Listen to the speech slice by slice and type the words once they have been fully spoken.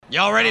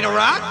Y'all ready to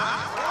rock?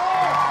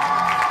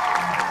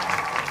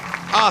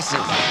 Awesome.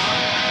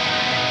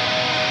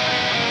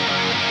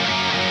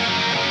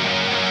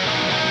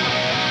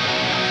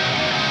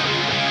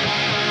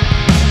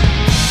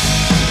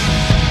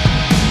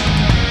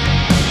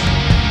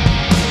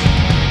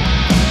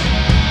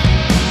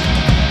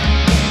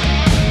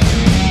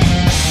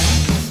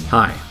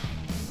 Hi,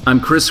 I'm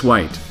Chris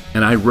White,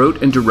 and I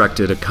wrote and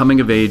directed a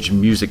coming-of-age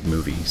music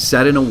movie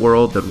set in a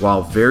world that,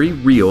 while very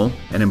real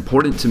and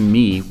important to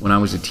me when I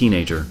was a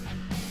teenager,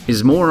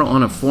 is more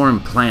on a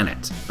foreign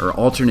planet or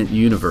alternate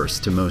universe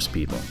to most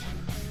people.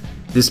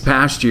 This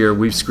past year,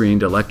 we've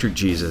screened Electric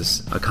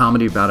Jesus, a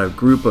comedy about a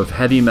group of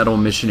heavy metal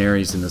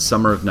missionaries in the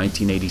summer of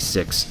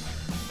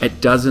 1986 at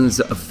dozens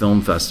of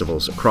film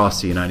festivals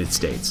across the United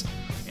States.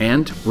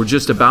 And we're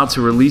just about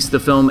to release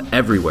the film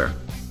everywhere.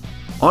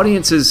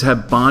 Audiences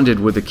have bonded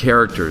with the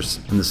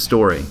characters and the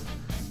story,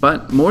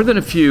 but more than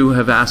a few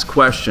have asked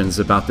questions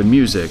about the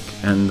music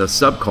and the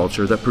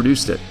subculture that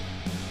produced it.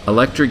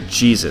 Electric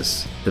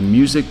Jesus, the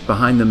music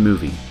behind the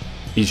movie,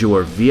 is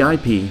your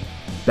VIP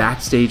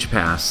backstage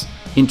pass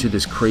into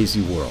this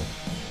crazy world.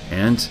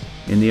 And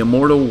in the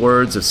immortal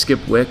words of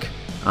Skip Wick,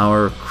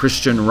 our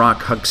Christian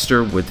rock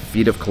huckster with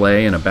feet of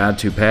clay and a bad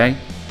toupee,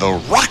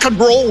 the Rock and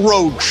Roll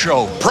Road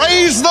Show.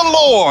 Praise the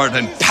Lord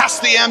and pass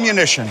the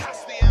ammunition.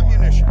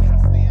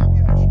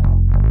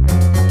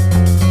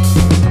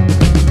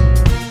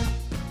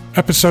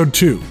 Episode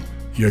 2,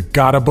 You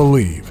Gotta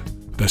Believe,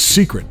 the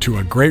secret to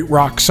a great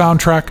rock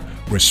soundtrack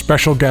with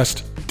special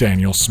guest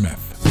Daniel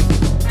Smith.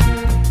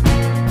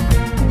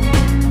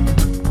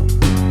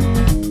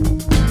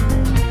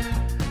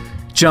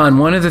 John,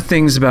 one of the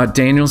things about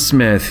Daniel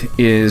Smith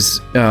is,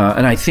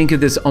 and I think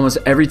of this almost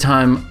every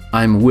time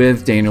I'm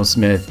with Daniel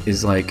Smith,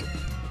 is like,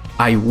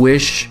 I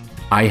wish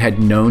I had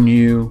known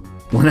you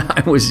when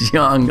I was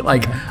young.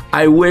 Like,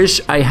 I wish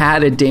I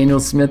had a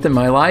Daniel Smith in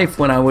my life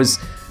when I was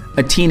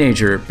a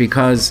teenager,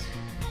 because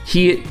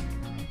he's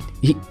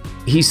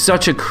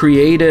such a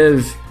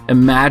creative,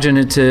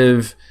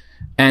 imaginative,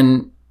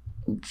 and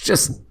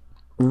just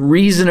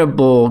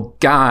reasonable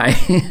guy.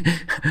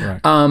 Right.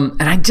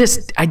 And I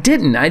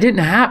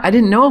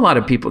didn't know a lot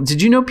of people.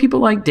 Did you know people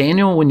like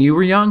Daniel when you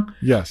were young?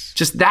 Yes.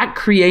 Just that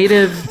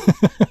creative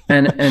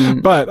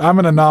and But I'm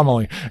an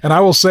anomaly. And I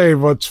will say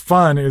what's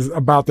fun is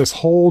about this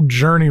whole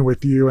journey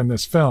with you in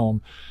this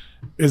film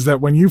is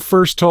that when you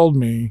first told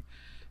me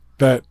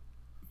that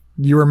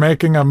you were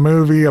making a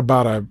movie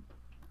about a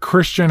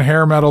Christian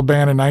hair metal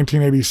band in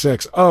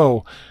 1986.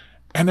 Oh,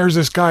 and there's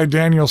this guy,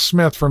 Daniel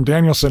Smith from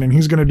Danielson, and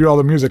he's going to do all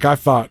the music. I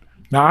thought,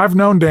 now I've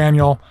known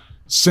Daniel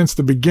since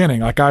the beginning.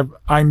 Like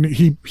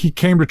he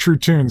came to True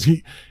Tunes.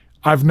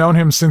 I've known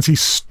him since he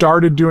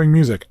started doing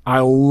music. I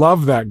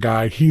love that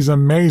guy. He's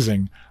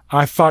amazing.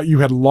 I thought you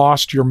had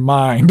lost your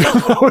mind.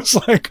 I was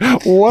like,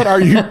 what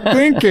are you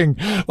thinking?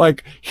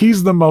 Like,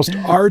 he's the most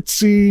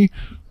artsy,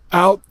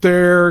 out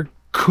there,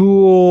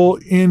 cool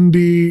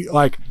indie,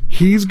 like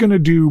he's gonna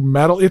do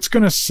metal. It's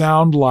gonna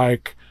sound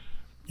like,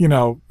 you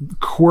know,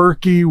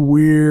 quirky,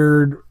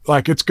 weird,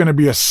 like it's gonna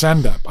be a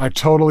send up. I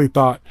totally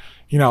thought,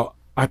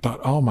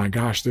 oh my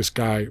gosh, this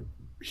guy,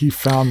 he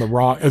found the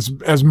wrong,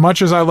 as much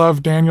as I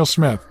love Daniel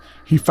Smith,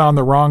 he found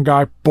the wrong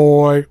guy.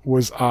 Boy,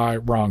 was I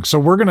wrong. So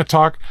we're gonna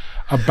talk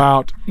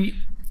about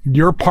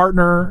your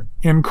partner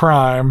in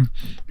crime,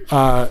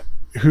 and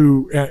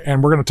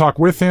we're gonna talk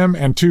with him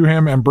and to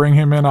him and bring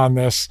him in on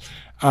this.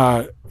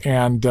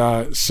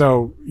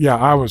 So yeah,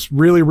 I was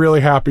really, really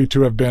happy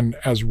to have been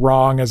as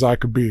wrong as I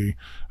could be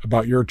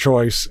about your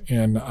choice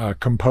in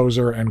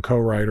composer and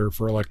co-writer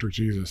for Electric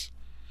Jesus.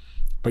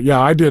 But yeah,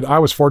 I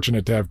was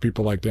fortunate to have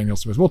people like Daniel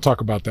Smith. We'll talk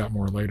about that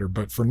more later,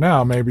 but for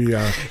now, maybe,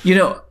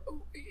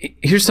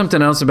 here's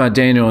something else about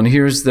Daniel, and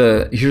here's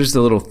the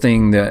little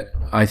thing that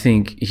I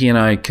think he and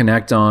I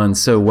connect on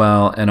so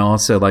well. And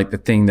also like the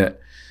thing that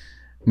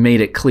made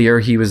it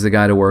clear he was the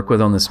guy to work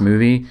with on this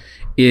movie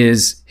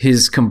is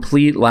his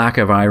complete lack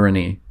of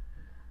irony.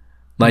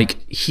 Like,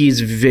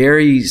 he's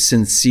very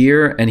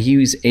sincere, and he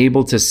was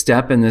able to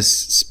step in this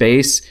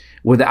space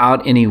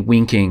without any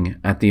winking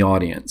at the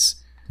audience.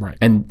 Right.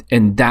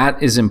 And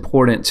that is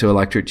important to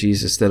Electric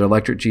Jesus, that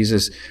Electric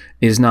Jesus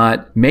is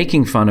not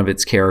making fun of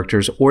its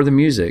characters or the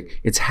music.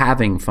 It's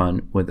having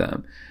fun with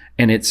them.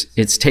 And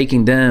it's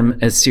taking them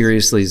as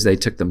seriously as they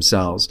took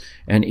themselves.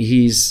 And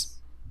he's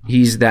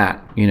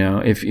that,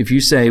 if you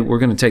say we're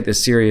going to take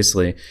this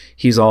seriously,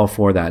 he's all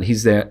for that.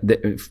 He's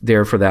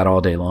there for that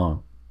all day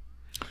long.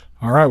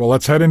 All right, well,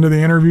 let's head into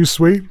the interview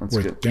suite with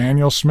good.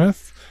 Daniel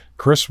Smith,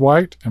 Chris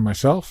White, and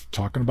myself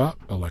talking about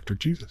Electric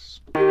Jesus.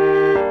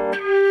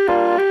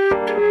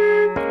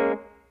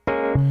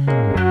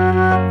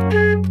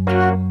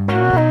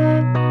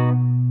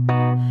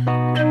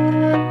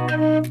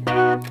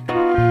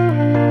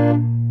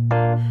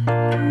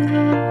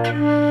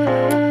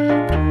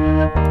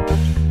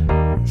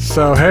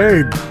 So,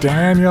 hey,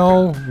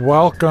 Daniel,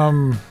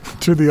 welcome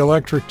to the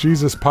Electric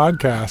Jesus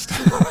podcast.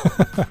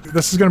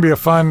 This is going to be a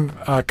fun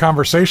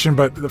conversation,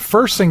 but the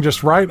first thing,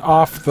 just right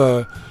off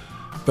the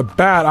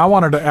bat, I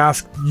wanted to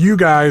ask you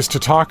guys to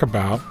talk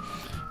about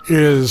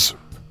is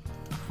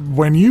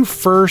when you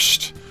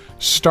first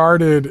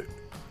started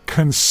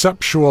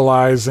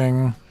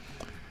conceptualizing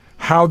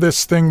how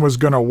this thing was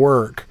going to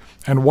work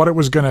and what it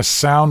was going to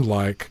sound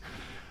like,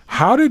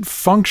 how did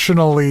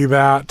functionally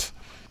that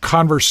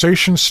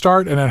conversation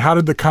start, and then how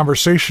did the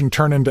conversation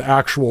turn into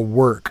actual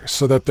work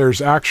so that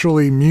there's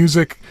actually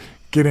music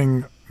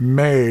getting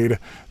made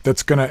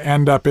that's going to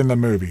end up in the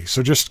movie?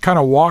 So just kind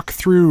of walk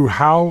through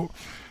how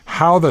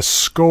the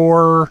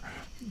score,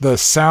 the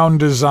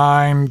sound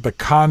design, the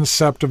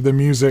concept of the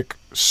music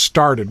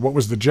started. What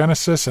was the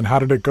genesis, and how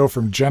did it go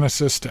from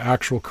genesis to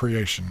actual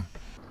creation?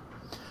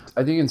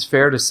 I think it's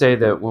fair to say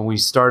that when we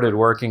started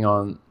working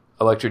on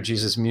Electric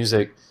Jesus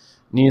Music,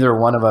 neither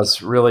one of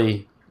us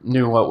really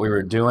knew what we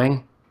were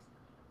doing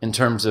in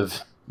terms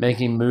of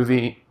making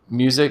movie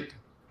music.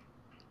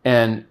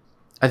 And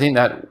I think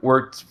that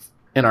worked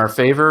in our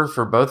favor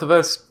for both of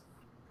us.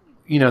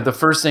 You know, the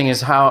first thing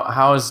is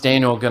how is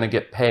Daniel going to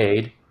get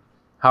paid?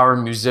 How are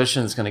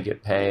musicians going to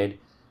get paid?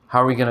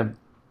 How are we going to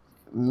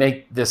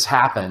make this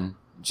happen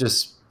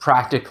just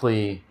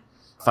practically,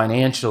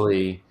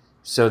 financially,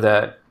 so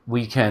that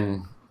we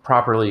can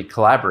properly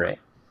collaborate?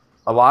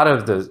 A lot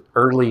of the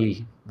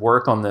early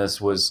work on this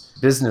was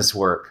business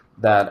work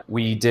that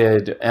we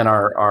did, and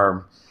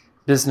our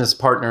business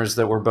partners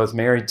that we're both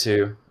married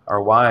to,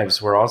 our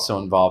wives, were also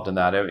involved in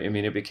that. I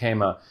mean, it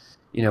became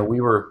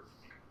we were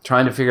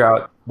trying to figure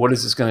out what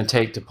is this going to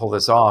take to pull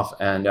this off,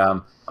 and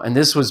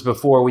this was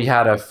before we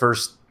had a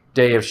first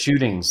day of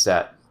shooting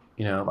set.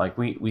 You know, like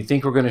we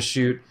think we're going to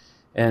shoot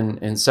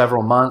in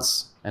several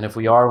months, and if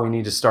we are, we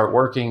need to start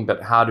working,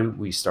 but how do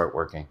we start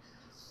working?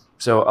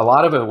 So a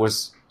lot of it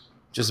was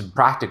just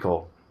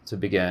practical to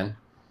begin.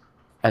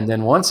 And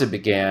then once it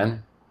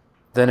began,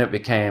 then it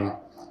became,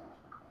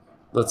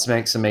 let's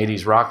make some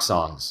 80s rock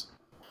songs.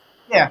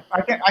 Yeah,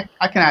 I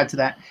can add to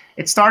that.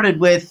 It started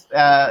with,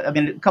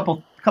 a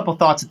couple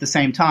thoughts at the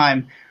same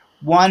time.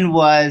 One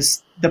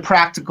was the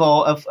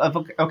practical of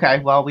okay,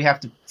 well, we have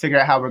to figure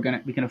out how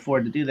we can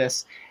afford to do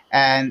this.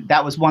 And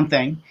that was one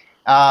thing.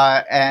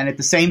 And at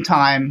the same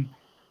time,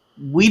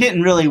 we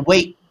didn't really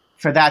wait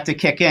for that to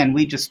kick in.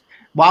 We just,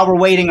 while we're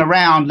waiting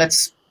around,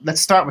 let's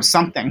start with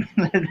something.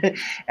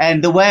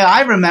 And the way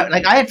I remember,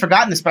 like, I had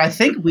forgotten this, but I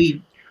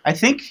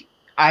think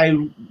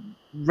I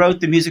wrote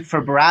the music for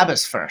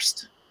Barabbas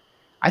first.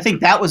 I think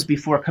that was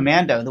before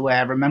Commando, the way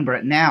I remember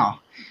it now.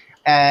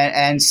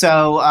 And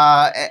so,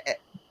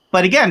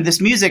 but again, this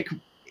music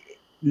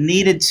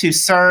needed to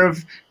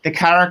serve the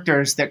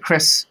characters that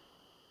Chris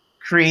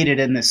created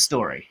in this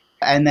story.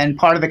 And then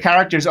part of the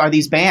characters are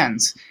these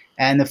bands.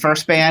 And the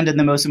first band and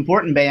the most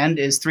important band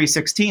is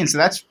 316.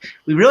 So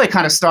we really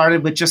kind of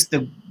started with just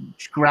the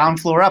ground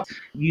floor up.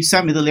 You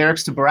sent me the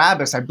lyrics to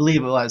Barabbas, I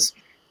believe it was,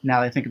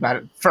 now that I think about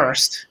it,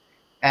 first.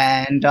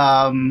 And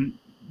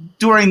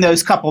during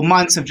those couple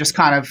months of just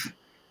kind of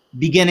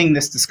beginning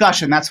this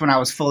discussion, that's when I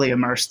was fully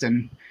immersed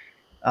in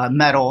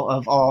metal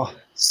of all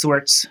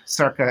sorts,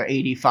 circa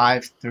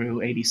 85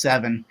 through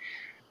 87,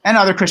 and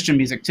other Christian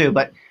music too.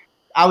 But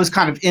I was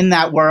kind of in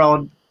that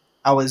world.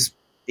 I was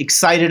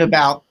excited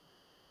about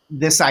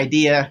this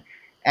idea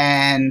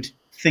and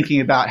thinking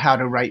about how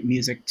to write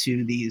music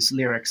to these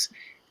lyrics.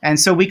 And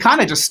so we kind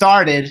of just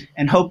started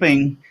and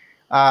hoping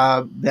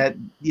that,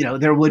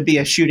 there would be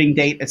a shooting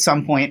date at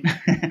some point.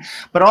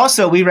 But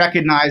also we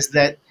recognized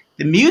that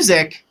the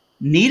music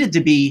needed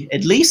to be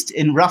at least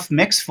in rough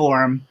mix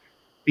form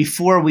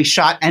before we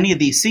shot any of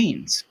these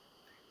scenes.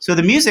 So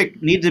the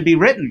music needed to be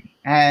written.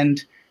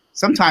 And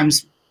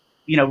sometimes,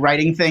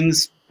 writing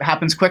things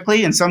happens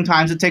quickly, and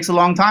sometimes it takes a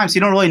long time. So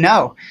you don't really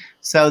know.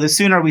 So the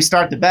sooner we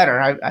start, the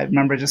better. I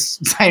remember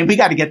just saying, we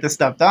got to get this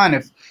stuff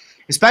done,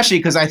 especially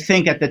because I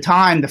think at the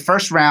time, the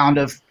first round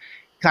of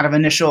kind of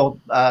initial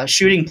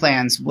shooting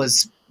plans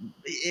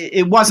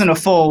it wasn't a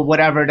full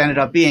whatever it ended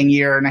up being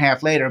year and a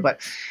half later,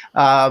 but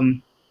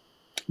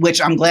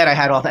which I'm glad I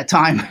had all that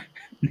time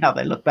now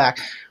that I look back.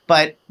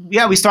 But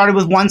yeah, we started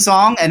with one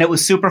song and it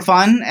was super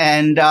fun,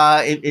 and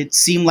it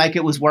seemed like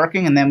it was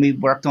working. And then we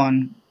worked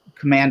on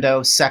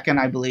Commando second,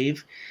 I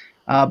believe.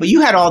 But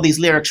you had all these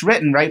lyrics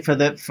written, right,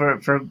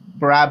 for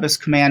Barabbas,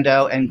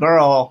 Commando, and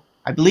Girl.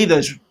 I believe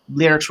those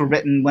lyrics were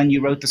written when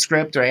you wrote the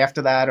script, or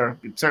after that, or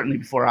certainly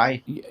before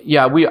I.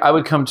 Yeah, I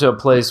would come to a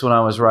place when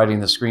I was writing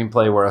the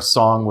screenplay where a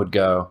song would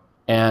go,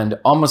 and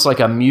almost like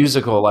a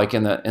musical, like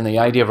in the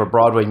idea of a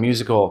Broadway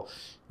musical,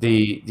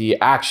 the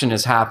action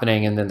is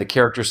happening, and then the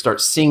characters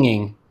start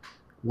singing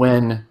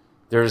when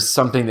there's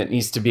something that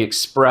needs to be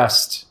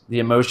expressed. The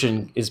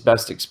emotion is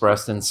best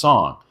expressed in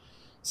song.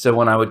 So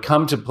when I would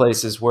come to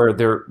places where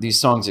these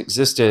songs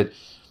existed,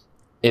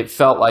 it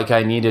felt like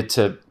I needed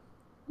to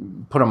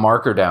put a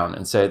marker down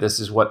and say, this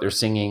is what they're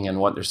singing and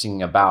what they're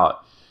singing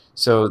about.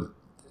 So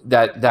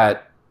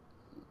that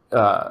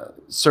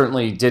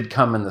certainly did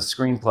come in the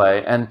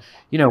screenplay. And,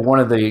 one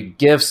of the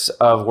gifts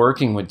of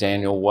working with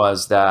Daniel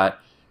was that,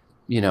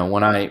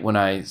 when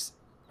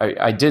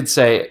I did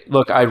say,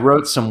 look, I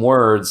wrote some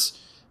words,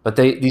 but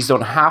these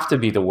don't have to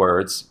be the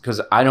words, because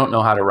I don't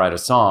know how to write a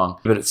song,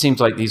 but it seems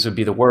like these would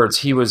be the words.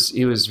 He was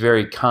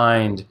very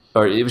kind,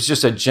 or it was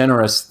just a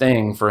generous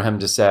thing for him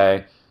to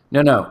say,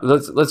 no,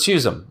 let's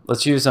use them.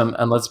 Let's use them,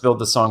 and let's build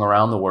the song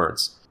around the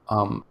words.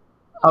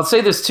 I'll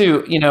say this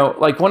too,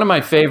 like one of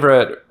my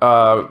favorite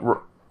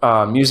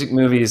music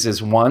movies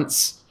is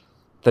Once,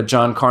 the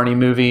John Carney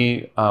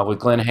movie with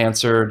Glenn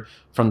Hansard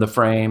from The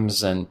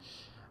Frames. And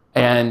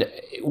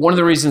one of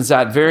the reasons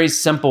that very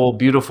simple,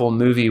 beautiful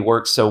movie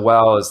works so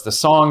well is the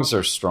songs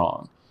are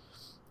strong.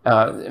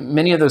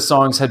 Many of those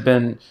songs had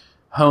been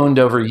honed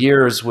over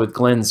years with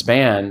Glenn's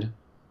band,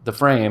 The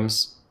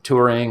Frames,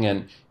 touring.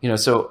 And,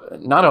 so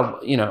not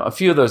a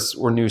few of those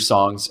were new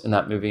songs in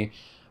that movie.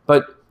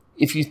 But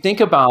if you think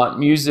about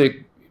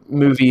music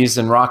movies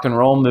and rock and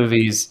roll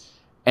movies,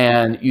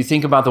 and you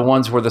think about the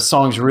ones where the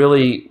songs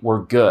really were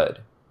good,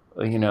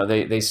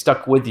 they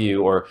stuck with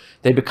you, or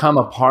they become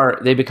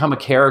a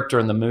character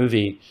in the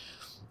movie.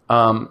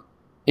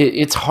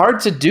 It's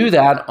hard to do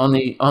that on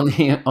the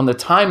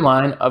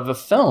timeline of a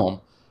film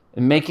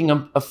and making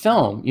a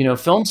film.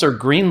 Films are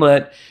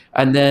greenlit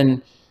and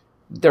then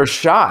they're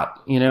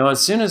shot. As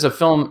soon as a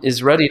film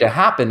is ready to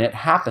happen, it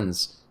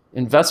happens.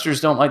 Investors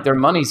don't like their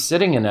money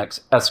sitting in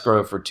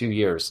escrow for 2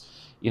 years.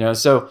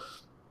 So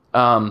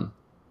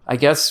I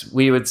guess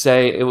we would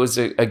say it was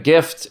a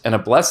gift and a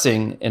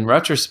blessing in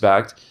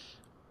retrospect.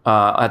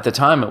 At the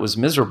time, it was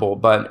miserable,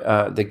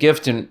 but the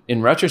gift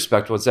in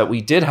retrospect was that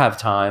we did have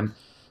time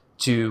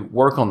to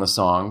work on the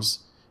songs.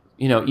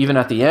 Even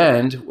at the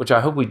end, which I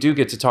hope we do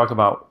get to talk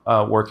about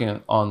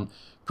working on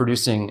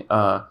producing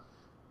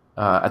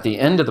at the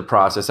end of the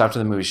process after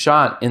the movie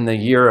shot. In the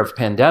year of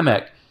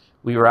pandemic,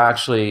 we were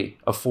actually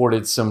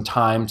afforded some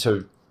time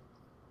to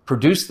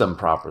produce them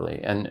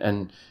properly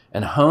and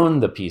hone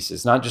the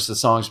pieces, not just the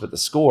songs, but the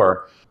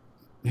score.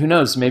 Who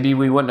knows? Maybe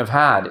we wouldn't have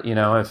had,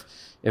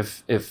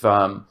 if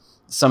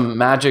some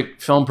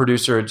magic film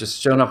producer had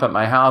just shown up at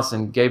my house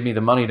and gave me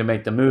the money to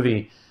make the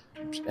movie,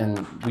 and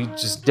we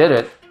just did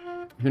it.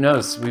 Who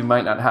knows? We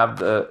might not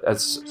have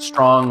as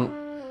strong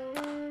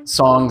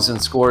songs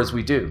and scores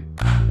we do.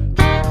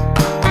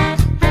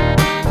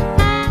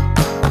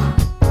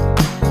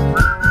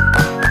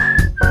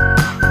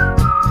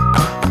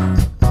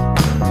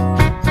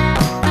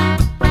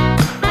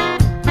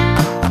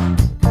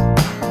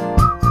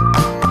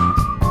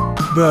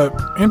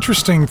 The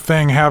interesting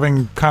thing,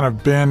 having kind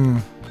of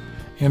been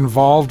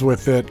involved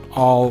with it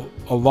all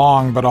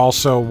along, but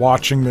also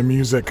watching the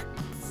music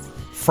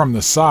from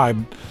the side,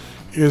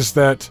 is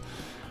that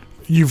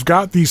you've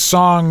got these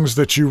songs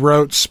that you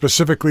wrote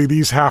specifically.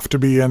 These have to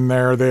be in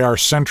there. They are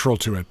central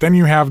to it. Then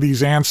you have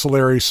these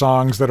ancillary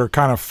songs that are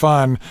kind of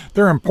fun.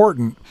 They're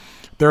important.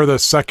 They're the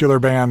secular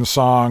band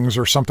songs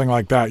or something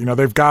like that.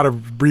 They've got to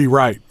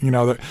rewrite,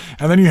 and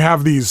then you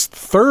have these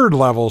third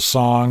level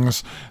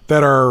songs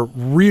that are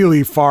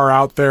really far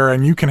out there,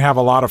 and you can have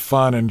a lot of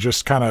fun and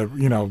just kind of,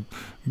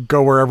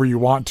 go wherever you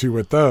want to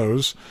with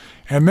those.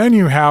 And then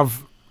you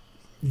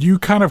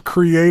kind of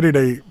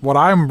created what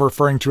I'm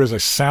referring to as a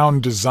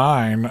sound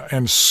design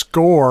and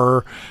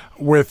score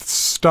with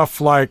stuff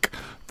like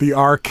the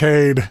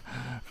Arcade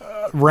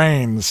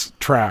Reigns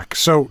track.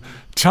 So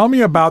tell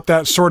me about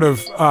that sort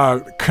of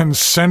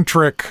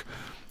concentric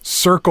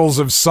circles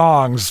of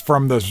songs,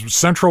 from the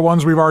central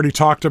ones we've already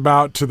talked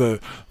about to the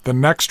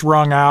next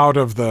rung out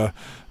of the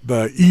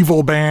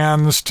evil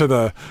bands, to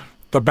the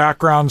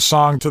background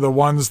song, to the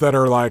ones that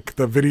are like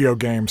the video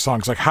game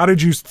songs. Like, how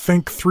did you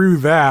think through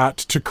that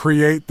to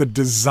create the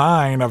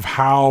design of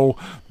how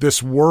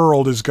this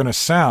world is going to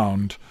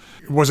sound?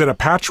 Was it a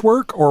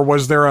patchwork, or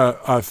was there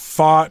a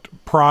thought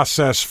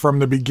process from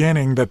the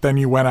beginning that then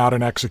you went out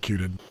and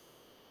executed?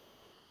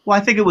 Well,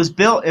 I think it was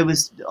built. It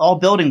was all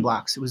building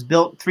blocks. It was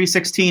built.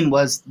 316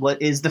 was what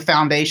is the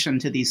foundation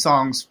to these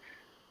songs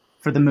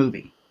for the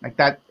movie, like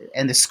that,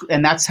 and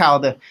that's how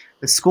the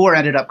score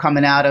ended up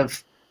coming out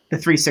of the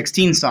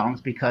 316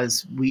 songs,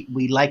 because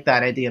we liked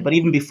that idea. But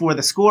even before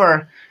the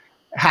score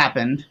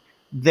happened,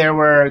 there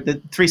were the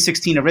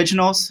 316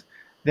 originals.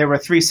 There were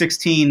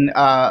 316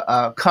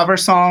 cover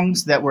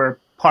songs that were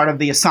part of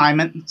the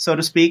assignment, so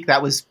to speak.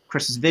 That was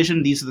Chris's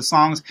vision. These are the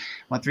songs.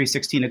 I want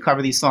 316 to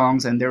cover these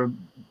songs, and there were,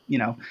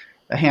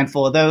 a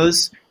handful of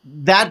those.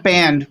 That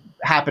band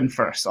happened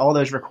first. All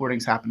those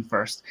recordings happened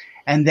first.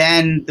 And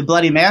then the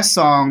Bloody Mass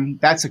song,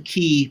 that's a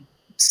key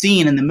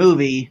scene in the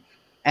movie,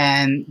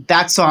 and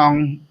that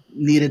song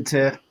needed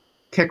to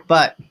kick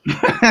butt.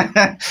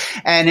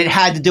 And it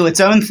had to do its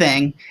own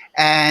thing.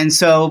 And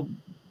so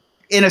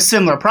in a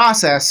similar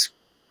process,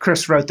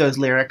 Chris wrote those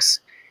lyrics,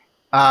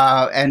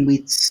 and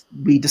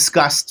we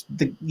discussed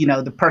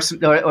the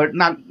person, or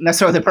not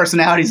necessarily the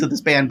personalities of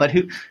this band, but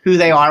who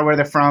they are, where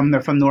they're from.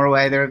 They're from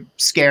Norway. They're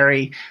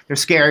scary. They're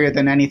scarier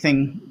than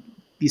anything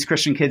these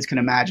Christian kids can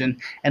imagine.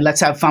 And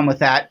let's have fun with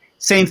that.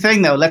 Same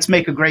thing though. Let's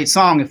make a great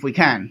song if we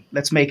can.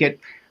 Let's make a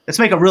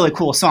really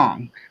cool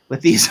song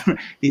with these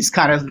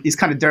kind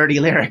of dirty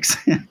lyrics.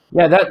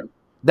 Yeah,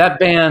 that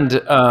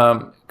band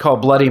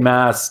called Bloody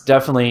Mass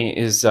definitely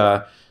is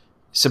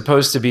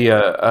supposed to be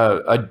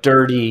a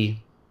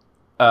dirty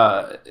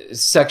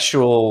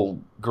sexual,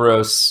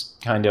 gross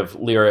kind of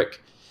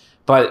lyric.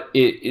 But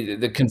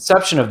the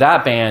conception of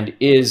that band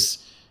is,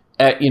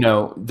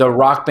 the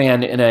rock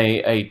band in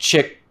a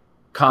chick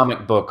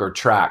comic book or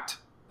tract,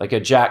 like a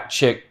Jack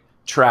Chick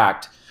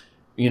tract,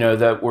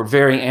 that were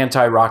very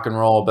anti-rock and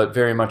roll, but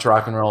very much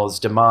rock and roll is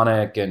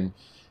demonic. And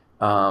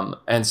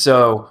I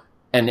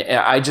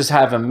just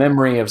have a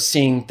memory of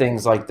seeing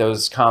things like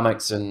those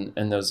comics and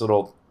those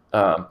little,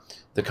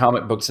 the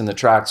comic books and the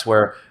tracks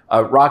where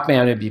a rock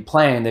band would be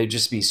playing, they'd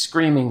just be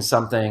screaming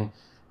something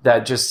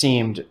that just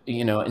seemed,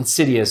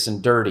 insidious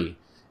and dirty.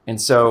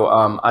 And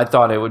so I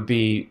thought it would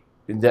be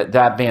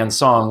that band's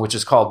song, which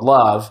is called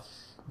Love.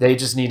 They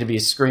just need to be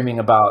screaming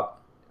about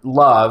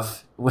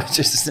love, which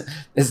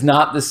is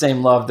not the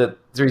same love that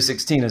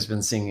 316 has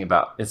been singing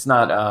about. It's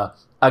not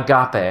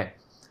agape.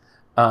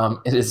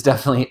 It is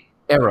definitely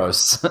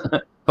eros.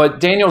 But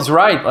Daniel's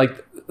right.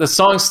 Like, the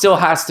song still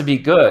has to be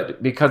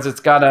good, because it's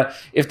gotta.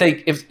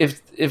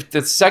 If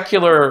the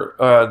secular,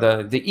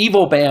 the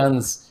evil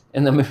bands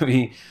in the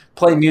movie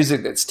play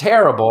music that's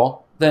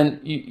terrible, then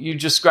you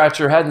just scratch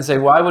your head and say,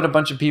 why would a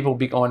bunch of people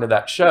be going to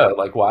that show?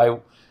 Like, why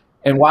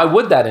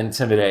would that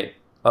intimidate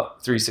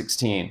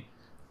 316?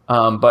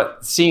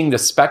 But seeing the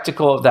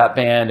spectacle of that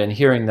band and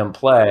hearing them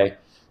play,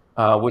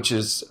 which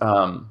is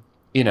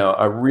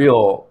a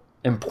real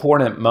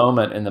important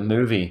moment in the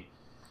movie,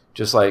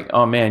 just like,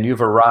 oh man,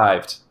 you've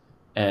arrived,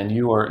 and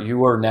you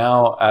are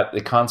now at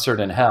the concert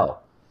in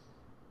hell,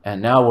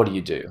 and now what do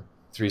you do?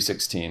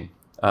 316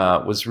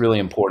 was really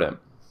important.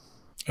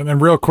 And then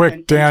real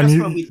quick,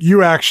 Dan,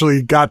 you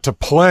actually got to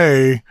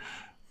play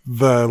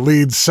the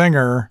lead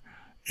singer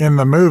in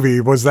the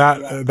movie. Was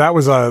that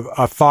was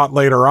a thought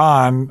later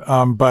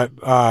on, but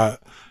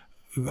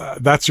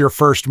that's your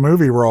first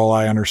movie role,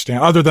 I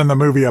understand, other than the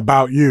movie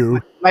about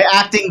you. My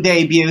acting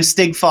debut,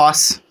 Stig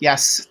Foss,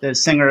 yes, the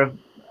singer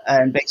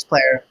and bass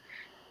player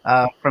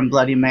from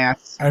Bloody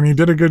Mass. And you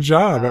did a good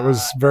job. It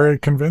was very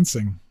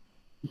convincing.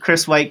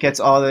 Chris White gets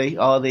all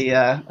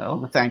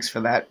the thanks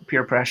for that.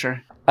 Peer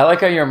pressure. I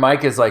like how your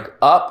mic is like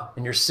up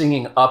and you're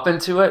singing up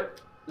into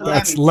it.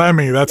 That's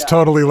Lemmy. That's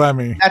totally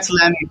Lemmy. That's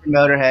Lemmy from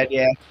Motorhead,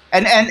 yeah.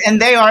 And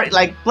they are,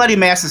 like, Bloody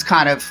Mass is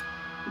kind of,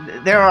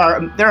 they're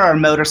our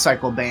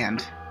motorcycle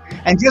band.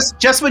 And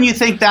just when you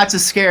think that's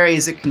as scary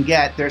as it can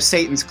get, there's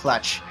Satan's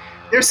Clutch.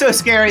 They're so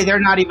scary they're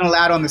not even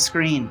allowed on the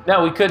screen.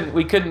 No,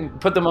 we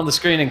couldn't put them on the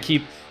screen and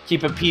keep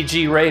a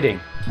PG rating.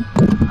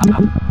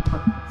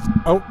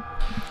 Oh.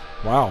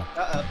 Wow.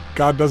 Uh-oh.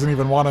 God doesn't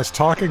even want us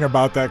talking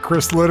about that.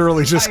 Chris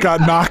literally just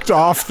got knocked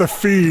off the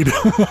feed.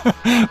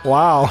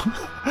 Wow.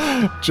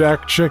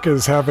 Jack Chick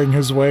is having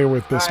his way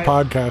with this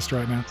podcast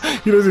right now.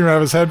 He doesn't even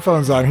have his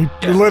headphones on. He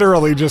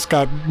literally just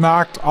got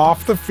knocked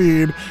off the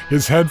feed.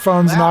 His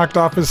headphones knocked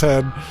off his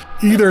head.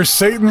 Either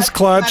Satan's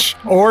Clutch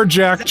or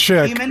Jack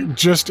Chick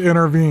just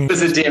intervened. It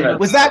was a demon.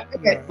 Was that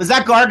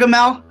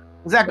Gargamel?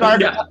 Was that Gargamel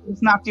that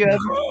just knocked you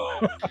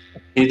over?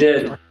 He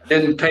did.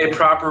 Didn't pay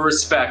proper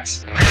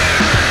respect.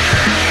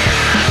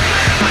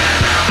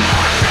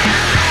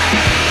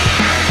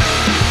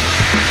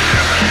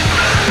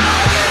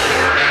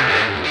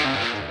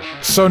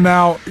 So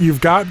now you've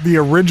got the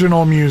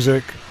original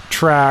music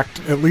tracked,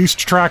 at least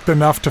tracked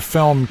enough to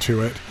film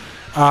to it.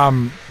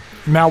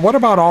 Now, what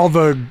about all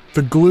the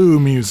glue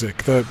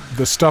music,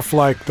 the stuff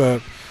like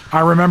I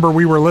remember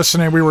we were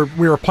listening, we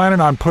were planning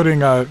on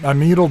putting a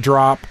needle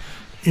drop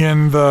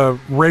in the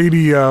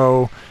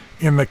radio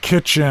in the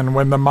kitchen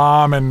when the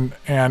mom and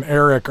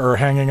Eric are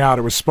hanging out.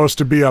 It was supposed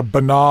to be a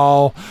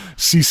banal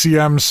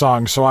CCM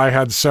song, so I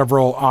had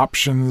several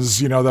options,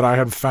 that I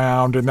had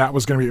found, and that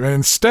was going to be. And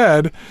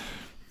instead,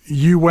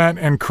 you went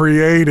and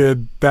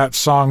created that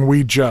song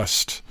 "We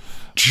Just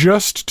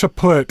to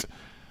put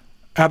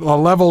at a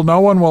level no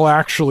one will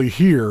actually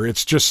hear.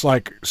 It's just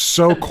like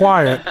so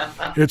quiet.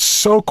 It's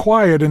so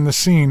quiet in the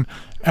scene,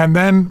 and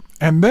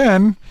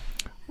then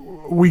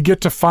we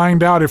get to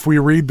find out, if we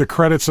read the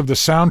credits of the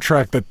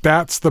soundtrack, that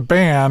that's the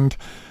band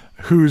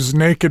whose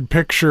naked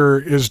picture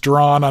is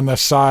drawn on the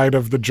side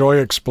of the joy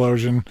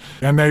explosion,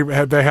 and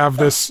they have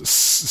this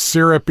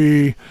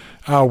syrupy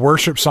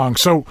worship song.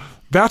 So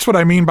that's what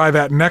I mean by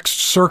that next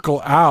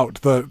circle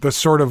out, the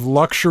sort of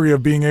luxury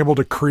of being able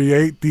to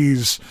create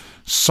these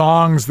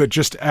songs that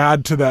just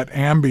add to that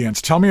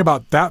ambience. Tell me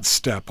about that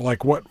step.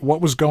 Like what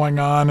was going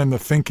on in the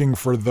thinking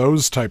for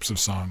those types of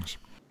songs?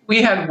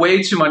 We had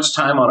way too much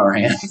time on our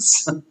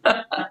hands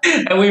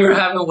and we were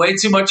having way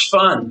too much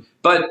fun.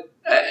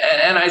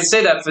 And I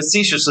say that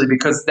facetiously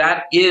because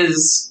that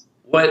is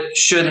what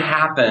should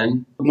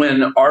happen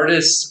when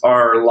artists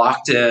are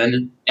locked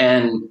in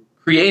and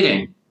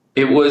creating.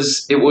 It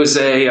was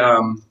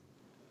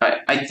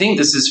I think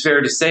this is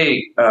fair to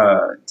say,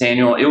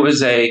 Daniel, it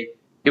was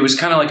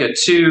kind of like a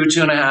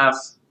 2.5,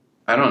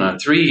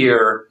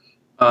 3-year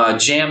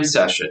jam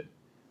session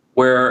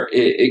where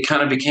it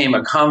kind of became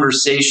a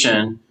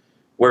conversation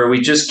where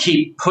we just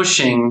keep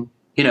pushing,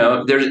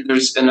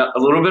 there's a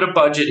little bit of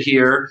budget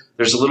here.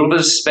 There's a little bit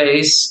of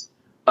space.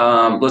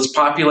 Let's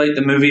populate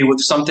the movie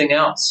with something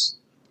else.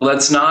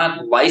 let's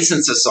not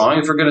license a song.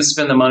 If we're going to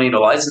spend the money to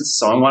license a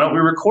song, why don't we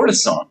record a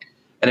song?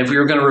 And if we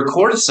were going to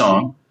record a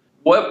song,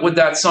 what would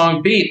that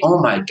song be? Oh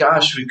my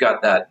gosh, we've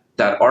got that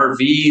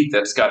RV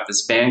that's got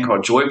this band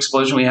called Joy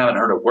Explosion. We haven't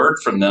heard a word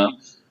from them.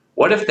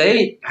 What if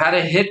they had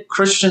a hit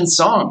Christian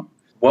song?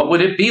 What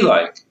would it be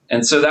like?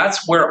 And so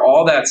that's where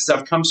all that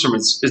stuff comes from.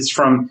 It's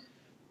from,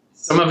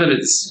 some of it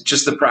is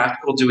just the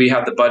practical, do we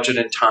have the budget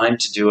and time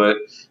to do it?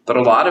 But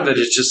a lot of it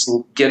is just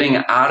getting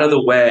out of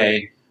the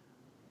way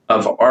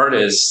of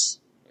artists,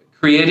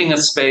 creating a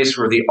space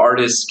where the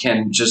artists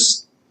can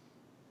just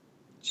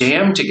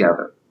jam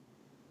together.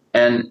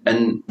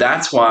 And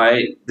that's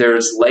why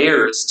there's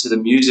layers to the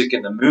music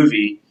in the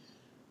movie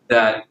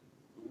that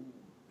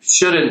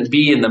shouldn't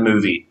be in the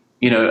movie.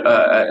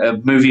 A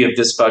movie of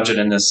this budget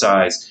and this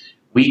size.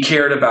 We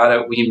cared about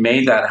it. We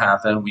made that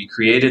happen. We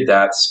created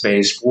that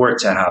space for it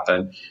to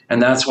happen.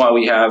 And that's why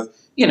we have,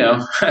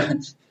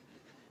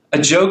 a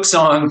joke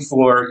song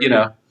for,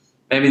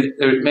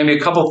 maybe a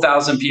couple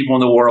thousand people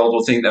in the world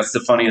will think that's the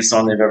funniest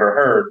song they've ever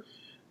heard.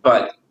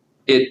 But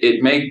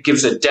it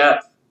gives a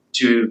depth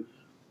to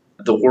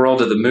the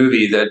world of the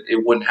movie that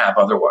it wouldn't have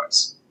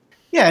otherwise.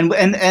 Yeah,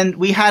 and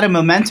we had a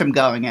momentum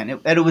going and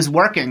it was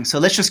working. So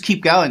let's just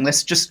keep going.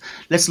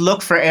 Let's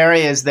look for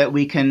areas that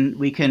we can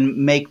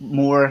make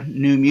more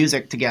new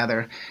music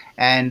together.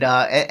 But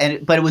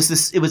it was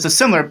a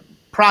similar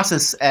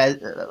process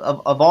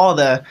of all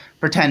the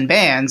pretend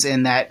bands,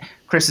 in that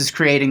Chris is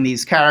creating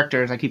these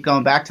characters. I keep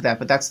going back to that,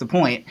 but that's the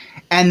point.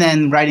 And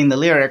then writing the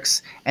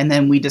lyrics, and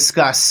then we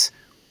discuss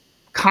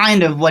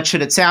kind of what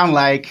should it sound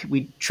like.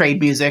 We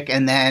trade music,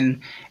 and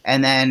then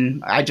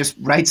I just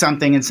write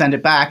something and send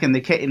it back. In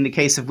the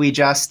case of We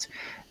Just,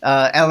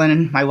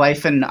 Ellen, my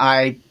wife, and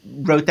I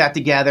wrote that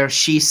together.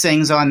 She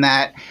sings on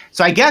that.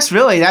 So I guess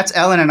really that's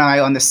Ellen and I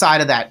on the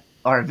side of that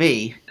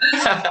RV.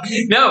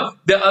 No,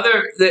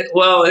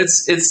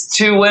 it's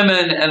two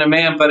women and a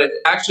man, but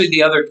actually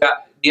the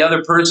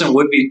other person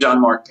would be John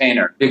Mark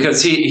Painter,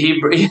 because he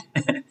brings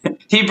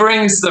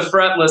the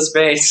fretless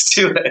bass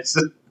to it.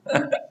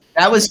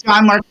 That was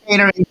John Mark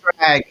Painter in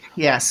drag,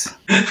 yes.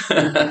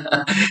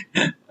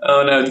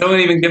 Oh no,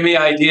 don't even give me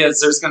ideas.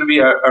 There's going to be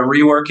a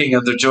reworking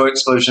of the Joy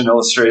Explosion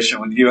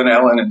illustration with you and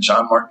Ellen and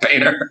John Mark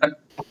Painter.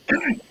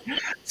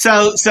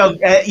 So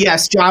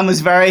yes, John was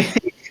very,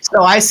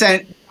 so I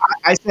sent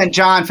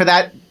John for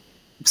that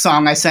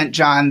song, I sent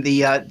John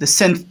the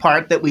synth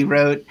part that we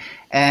wrote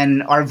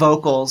and our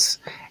vocals,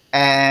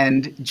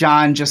 and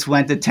John just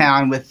went to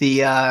town with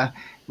the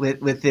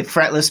with the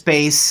fretless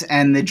bass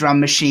and the drum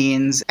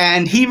machines,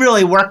 and he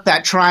really worked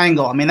that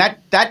triangle. I mean,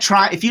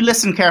 if you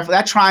listen carefully,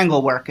 that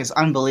triangle work is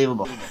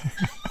unbelievable.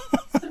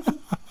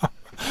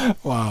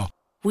 Wow.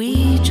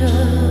 We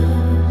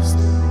just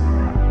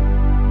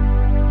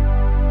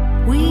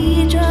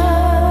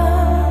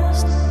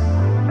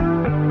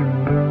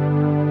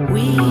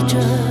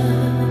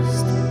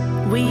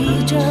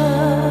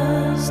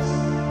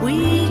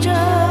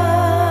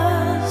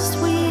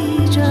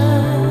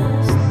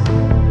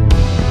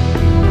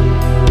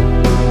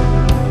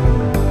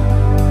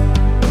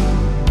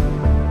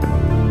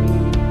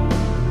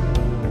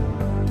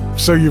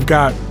So you've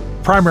got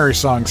primary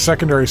songs,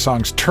 secondary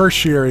songs,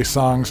 tertiary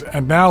songs,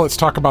 and now let's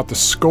talk about the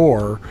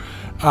score.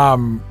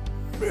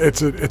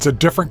 It's a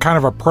different kind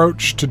of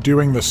approach to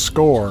doing the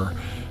score.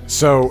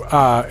 So,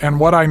 and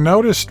what I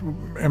noticed,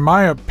 in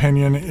my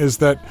opinion, is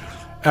that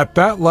at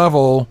that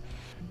level,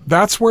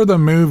 that's where the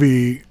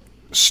movie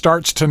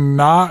starts to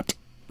not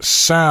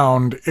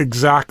sound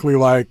exactly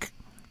like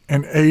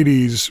an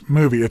 80s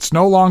movie. It's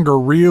no longer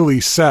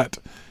really set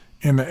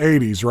in the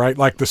 80s, right?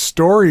 Like the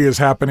story is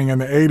happening in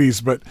the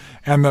 80s,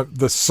 and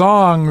the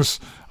songs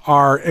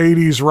are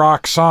 80s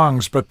rock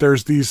songs, but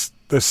there's this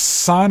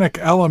sonic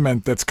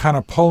element that's kind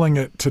of pulling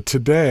it to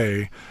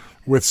today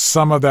with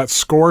some of that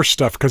score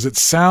stuff, because it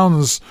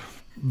sounds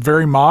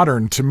very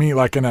modern to me,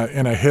 like in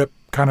a hip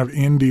kind of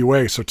indie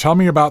way. So tell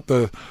me about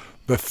the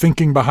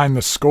thinking behind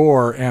the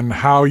score and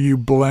how you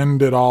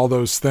blended all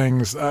those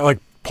things, like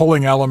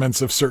pulling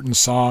elements of certain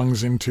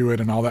songs into it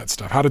and all that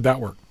stuff. How did that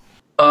work?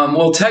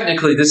 Well,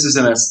 technically, this is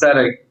an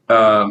aesthetic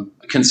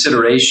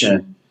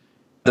consideration.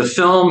 The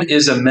film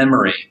is a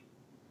memory.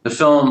 The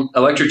film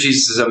Electric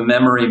Jesus is a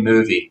memory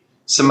movie.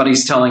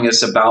 Somebody's telling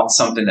us about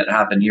something that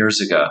happened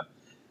years ago.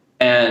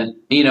 And,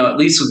 at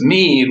least with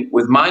me,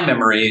 with my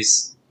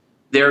memories,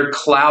 they're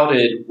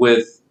clouded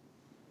with,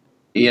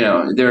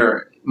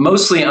 they're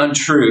mostly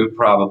untrue,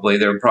 probably.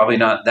 They're probably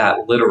not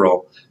that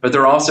literal. But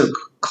they're also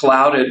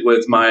clouded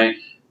with my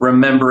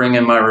remembering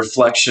and my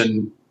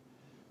reflection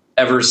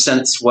ever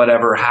since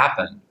whatever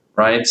happened,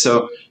 right?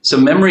 So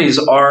memories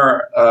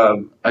are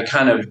a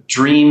kind of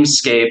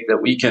dreamscape that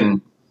we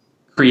can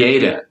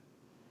create in.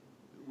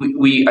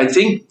 I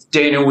think,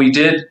 Dana, we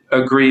did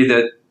agree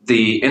that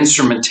the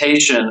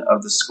instrumentation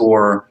of the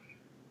score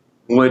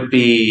would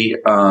be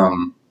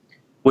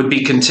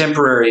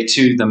contemporary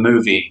to the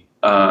movie.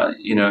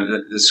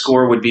 The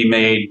score would be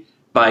made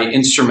by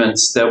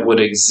instruments that would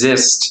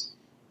exist,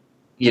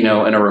 in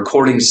a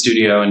recording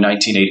studio in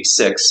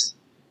 1986.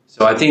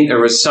 So I think there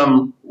was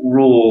some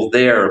rule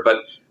there. But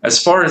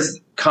as far as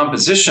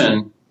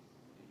composition,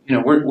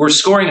 we're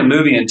scoring a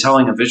movie and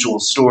telling a visual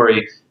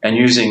story and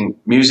using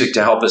music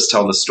to help us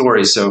tell the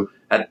story. So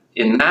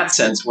in that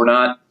sense,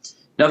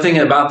 nothing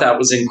about that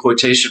was in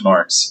quotation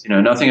marks.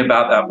 Nothing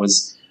about that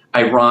was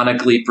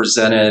ironically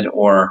presented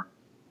or,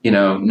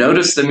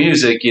 notice the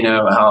music,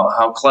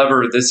 how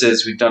clever this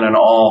is. We've done it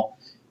all.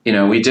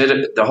 We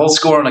did the whole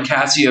score on a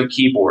Casio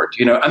keyboard.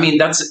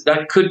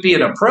 That could be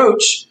an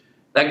approach.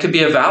 That could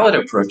be a valid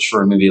approach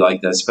for a movie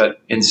like this.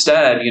 But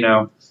instead,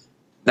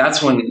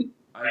 that's when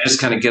I just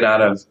kind of get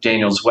out of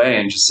Daniel's way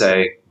and just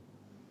say,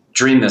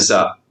 dream this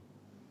up.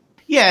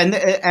 Yeah, and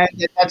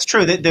that's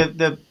true.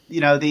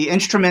 The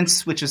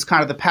instruments, which is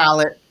kind of the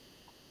palette,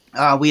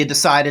 we had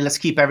decided let's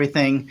keep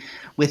everything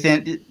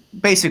within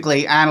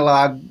basically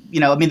analog.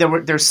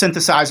 There's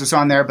synthesizers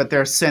on there, but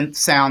there are synth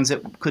sounds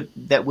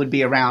that would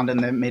be around in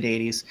the mid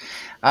 '80s,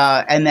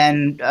 and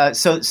then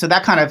so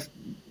that kind of,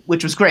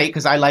 which was great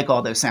because I like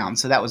all those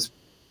sounds. So that was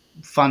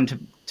fun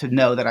to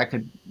know that I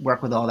could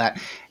work with all that,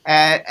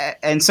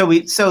 and so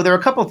there were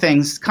a couple of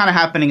things kind of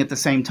happening at the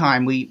same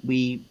time.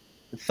 We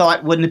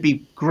thought, wouldn't it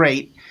be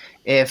great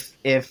if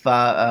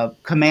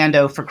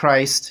Commando for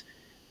Christ,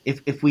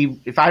 if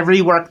I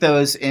rework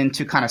those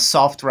into kind of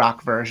soft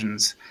rock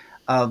versions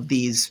of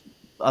these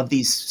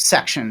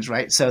sections,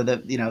 right? So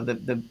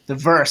the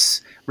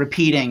verse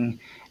repeating,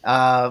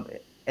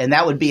 and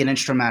that would be an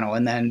instrumental,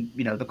 and then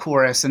the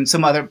chorus and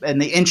some other, and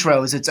the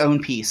intro is its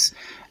own piece,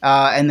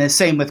 and the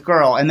same with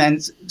Girl. And then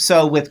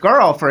so with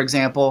Girl, for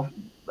example,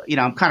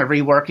 I'm kind of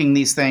reworking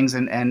these things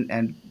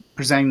and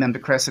presenting them to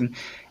Chris, and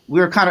we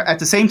were kind of at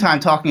the same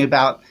time talking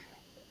about,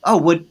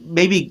 would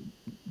maybe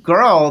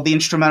Girl, the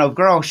instrumental of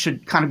Girl,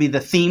 should kind of be the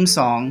theme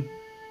song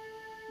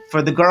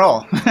for the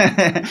girl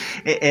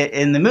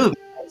in the movie.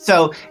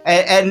 So,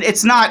 and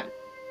it's not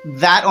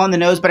that on the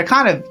nose, but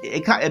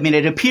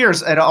it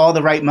appears at all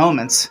the right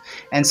moments.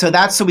 And so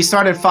we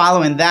started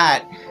following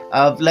that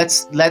of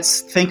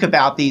let's think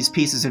about these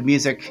pieces of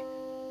music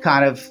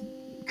kind of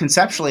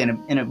conceptually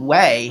in a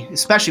way,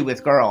 especially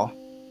with Girl.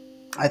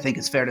 I think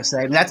it's fair to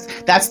say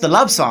that's the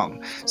love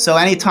song. So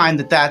anytime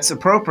that's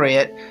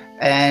appropriate,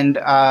 and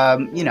I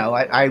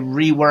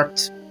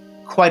reworked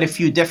quite a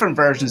few different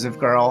versions of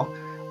Girl,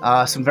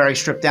 some very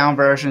stripped down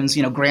versions.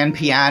 Grand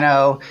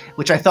piano,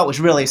 which I thought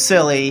was really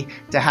silly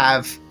to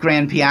have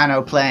grand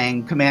piano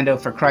playing Commando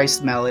for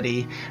Christ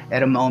melody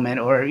at a moment,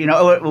 or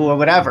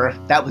whatever.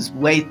 That was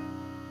way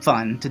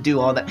fun to do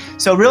all that.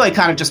 So really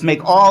kind of just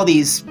make all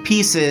these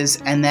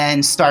pieces and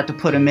then start to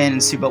put them in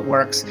and see what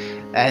works.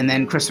 And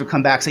then Chris would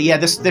come back and say, yeah,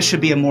 this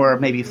should be a more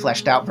maybe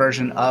fleshed out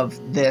version of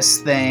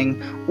this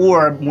thing,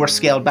 or more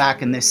scaled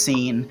back in this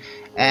scene.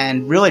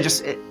 And really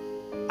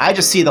I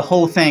just see the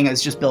whole thing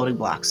as just building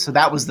blocks. So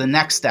that was the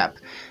next step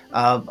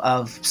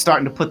of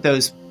starting to put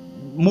those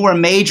more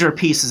major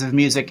pieces of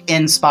music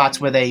in spots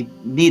where they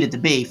needed to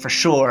be, for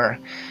sure.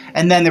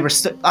 And then there were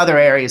other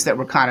areas that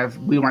were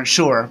we weren't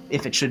sure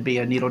if it should be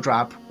a needle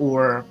drop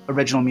or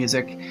original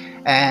music.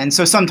 And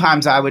so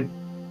sometimes I would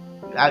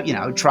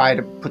try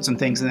to put some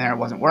things in there. It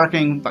wasn't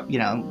working, but,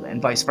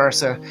 and vice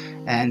versa.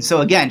 And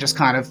so again, just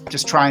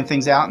trying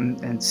things out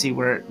and see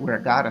where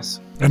it got us.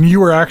 And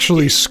you were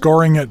actually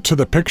scoring it to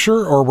the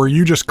picture, or were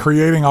you just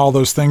creating all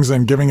those things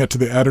and giving it to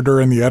the editor,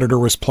 and the editor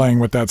was playing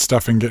with that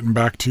stuff and getting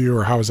back to you,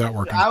 or how was that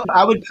working?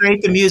 I would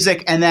create the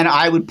music, and then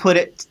I would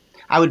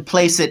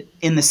place it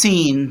in the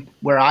scene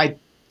where I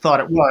thought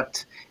it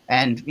worked.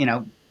 And,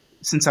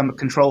 since I'm a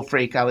control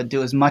freak, I would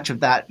do as much of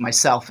that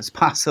myself as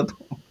possible.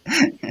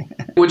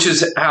 Which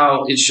is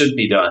how it should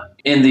be done.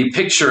 In the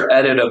picture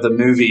edit of the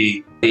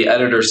movie, the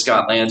editor,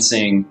 Scott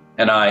Lansing,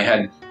 and I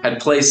had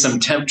placed some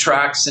temp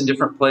tracks in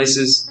different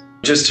places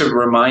just to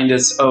remind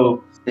us,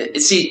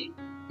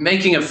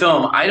 making a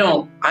film, I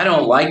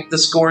don't like the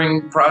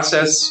scoring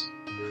process.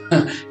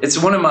 It's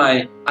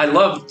I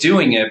love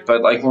doing it,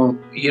 but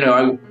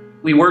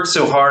we worked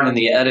so hard in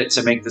the edit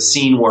to make the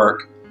scene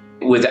work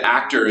with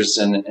actors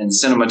and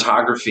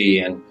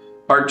cinematography and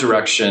art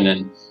direction,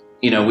 and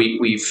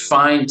we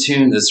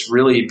fine-tuned this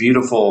really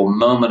beautiful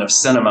moment of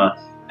cinema,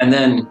 and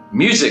then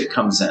music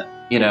comes in,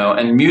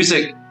 and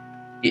music,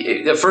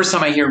 the first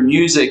time I hear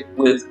music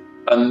with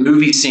a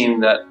movie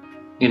scene that,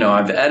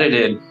 I've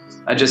edited,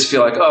 I just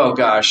feel like, oh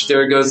gosh,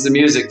 there goes the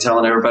music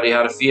telling everybody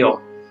how to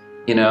feel.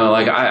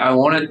 I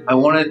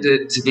wanted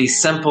it to be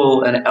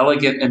simple and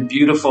elegant and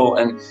beautiful,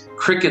 and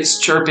crickets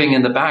chirping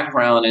in the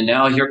background, and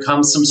now here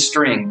comes some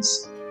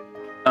strings,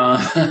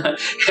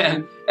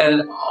 and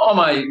all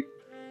my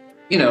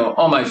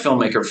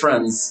filmmaker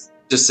friends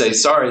just say,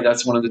 sorry,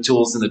 that's one of the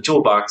tools in the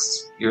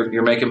toolbox.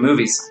 You're making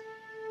movies,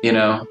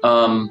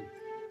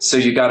 so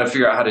you got to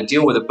figure out how to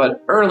deal with it.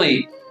 But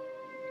early,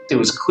 it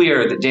was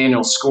clear that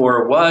Daniel's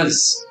score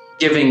was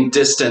giving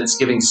distance,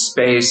 giving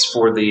space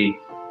for the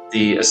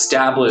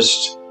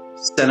established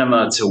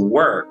cinema to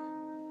work.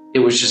 It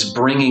was just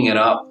bringing it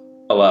up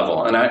a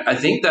level. And I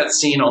think that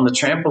scene on the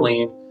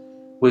trampoline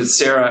with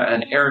Sarah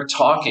and Eric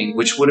talking,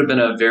 which would have been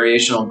a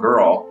variation on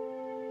Girl,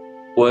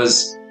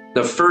 was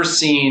the first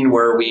scene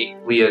where we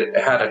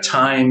had a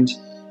timed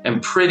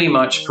and pretty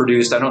much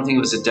produced. I don't think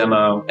it was a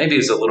demo. Maybe it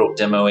was a little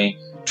demo-y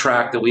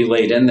track that we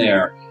laid in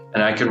there.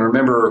 And I can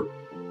remember,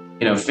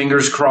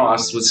 fingers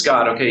crossed with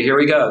Scott, okay, here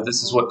we go.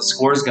 This is what the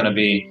score is going to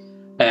be.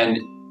 And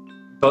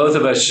both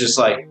of us just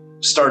like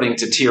starting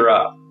to tear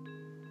up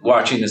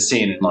watching the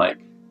scene and like,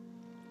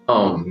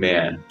 oh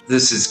man,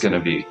 this is going to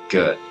be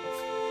good.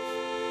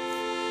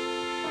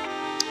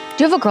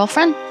 Do you have a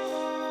girlfriend?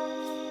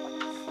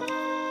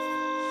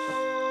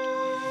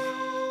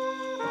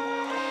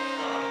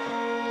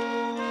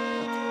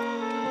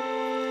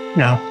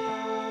 No.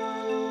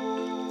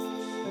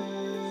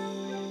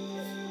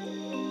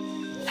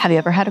 Have you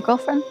ever had a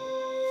girlfriend?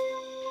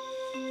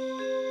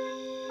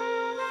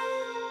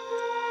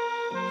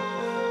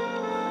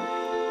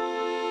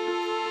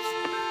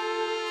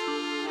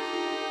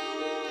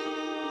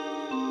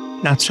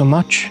 Not so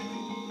much.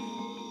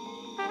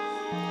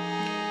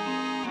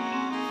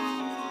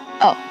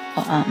 Oh,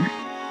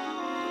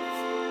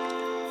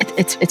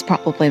 it's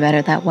probably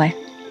better that way.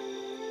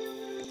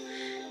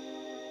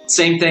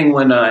 Same thing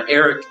when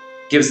Eric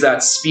gives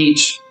that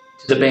speech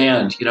to the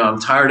band. I'm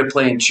tired of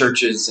playing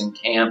churches and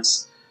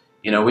camps.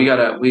 We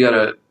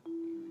gotta.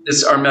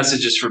 Our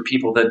message is for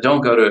people that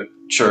don't go to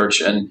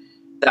church, and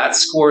that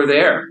score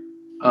there,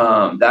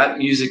 that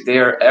music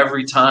there,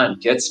 every time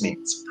gets me.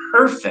 It's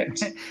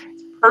perfect. It's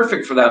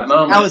perfect for that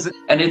moment.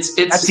 And it's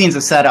that scene's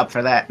a setup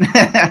for that.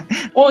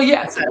 Well,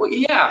 yes,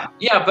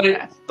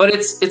 but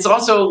it's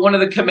also one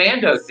of the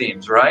Commando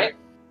themes, right?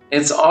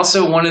 It's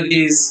also one of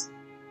these.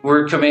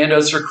 We're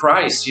commandos for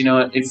Christ.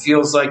 It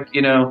feels like,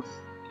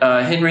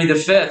 Henry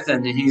V,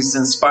 and he's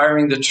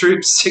inspiring the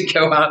troops to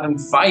go out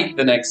and fight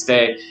the next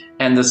day.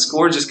 And the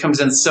score just comes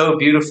in so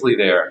beautifully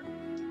there.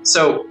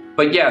 So,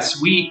 but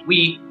yes, we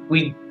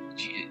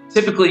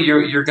typically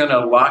you're going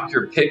to lock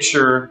your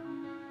picture,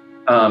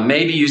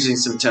 maybe using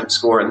some temp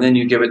score, and then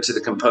you give it to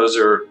the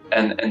composer,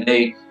 and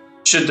they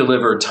should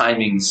deliver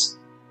timings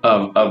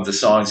of the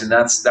songs. And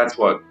that's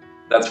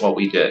what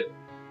we did.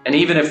 And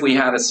even if we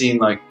had a scene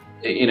like,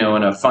 in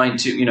a fine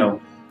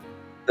tune,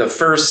 the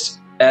first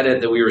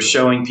edit that we were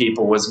showing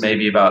people was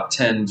maybe about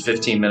 10,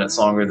 15 minutes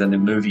longer than the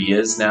movie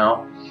is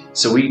now.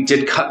 So we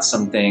did cut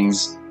some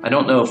things. I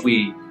don't know if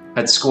we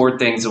had scored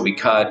things that we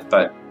cut,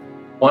 but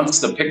once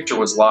the picture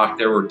was locked,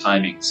 there were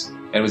timings,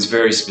 and it was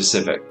very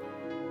specific.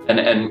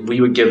 And we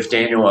would give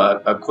Daniel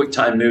a quick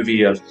time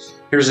movie of,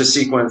 here's a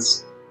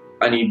sequence,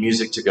 I need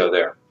music to go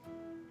there.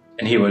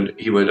 And he would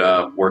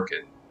work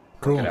it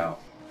out.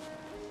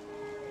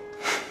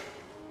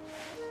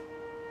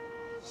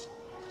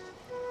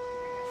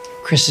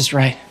 Chris is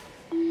right.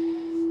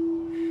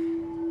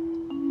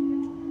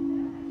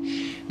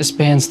 This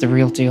band's the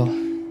real deal.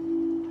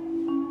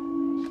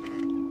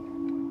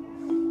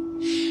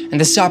 And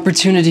this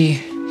opportunity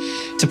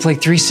to play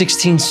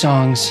 316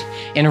 songs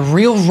in a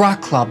real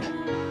rock club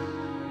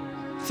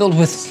filled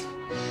with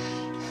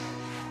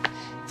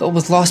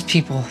lost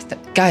people.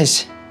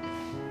 Guys,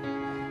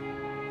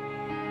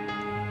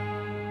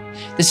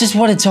 this is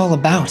what it's all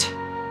about.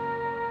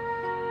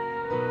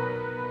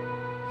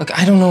 Look,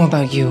 I don't know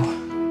about you,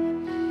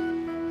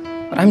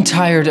 but I'm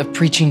tired of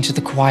preaching to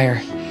the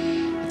choir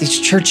at these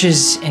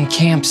churches and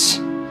camps.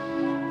 I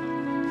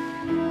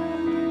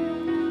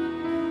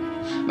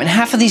mean,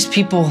 half of these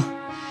people,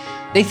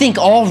 they think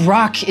all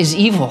rock is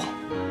evil.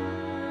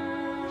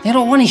 They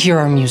don't want to hear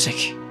our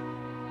music.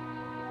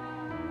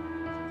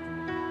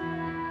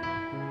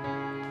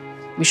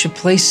 We should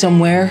play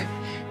somewhere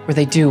where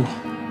they do.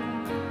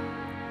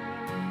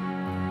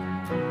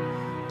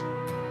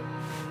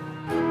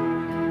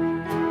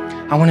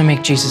 I want to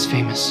make Jesus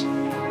famous.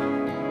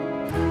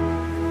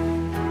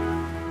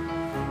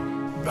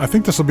 I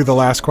think this will be the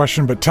last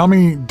question, but tell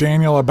me,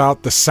 Daniel,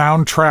 about the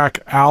soundtrack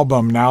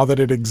album now that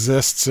it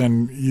exists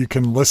and you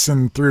can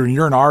listen through. And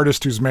you're an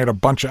artist who's made a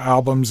bunch of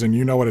albums, and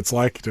you know what it's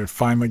like to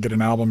finally get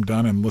an album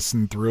done and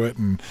listen through it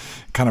and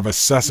kind of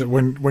assess it.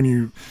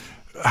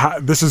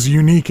 This is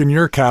unique in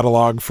your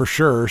catalog for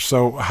sure.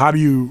 So how do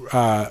you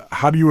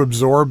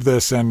absorb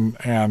this, and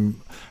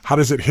how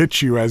does it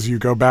hit you as you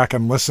go back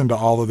and listen to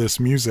all of this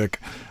music?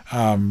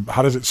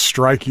 How does it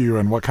strike you,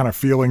 and what kind of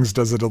feelings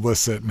does it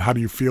elicit, and how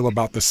do you feel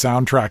about the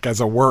soundtrack as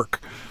a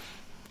work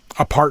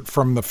apart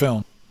from the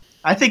film?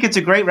 I think it's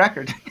a great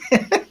record.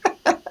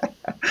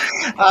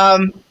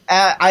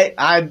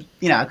 I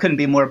couldn't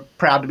be more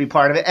proud to be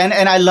part of it, and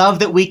I love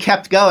that we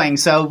kept going.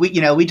 So we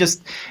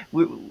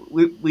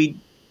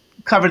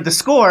covered the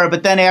score,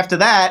 but then after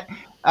that,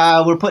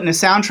 we're putting a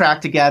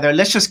soundtrack together.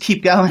 Let's just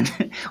keep going.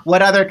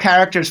 What other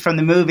characters from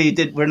the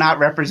movie were not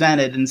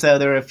represented? And so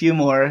there were a few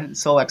more,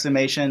 Soul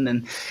Exhumation,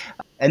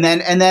 and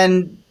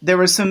then there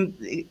was some,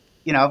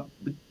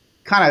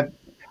 kind of,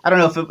 I don't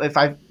know if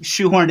I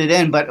shoehorned it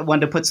in, but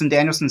wanted to put some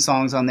Danielson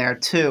songs on there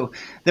too.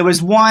 There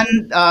was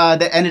one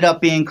that ended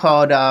up being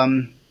called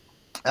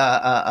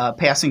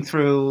Passing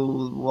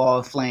Through Wall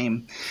of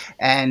Flame,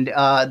 and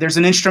there's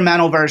an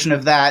instrumental version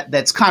of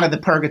that's kind of the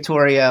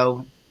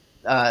Purgatorio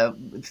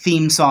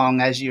theme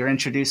song as you're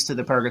introduced to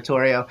the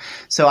Purgatorio.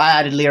 So I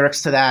added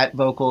lyrics to that,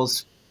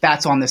 vocals,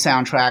 that's on the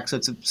soundtrack, so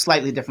it's a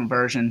slightly different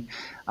version.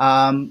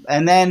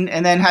 And then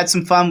had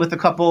some fun with a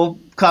couple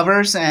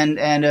covers and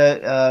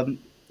an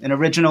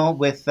original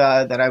with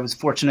that I was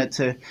fortunate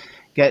to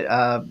get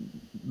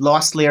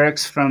lost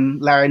lyrics from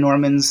Larry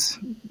Norman's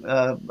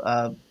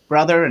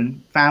brother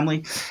and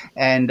family,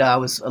 and I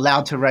was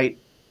allowed to write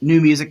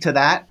new music to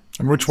that.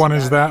 And which one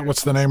is that?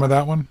 What's the name of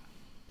that one?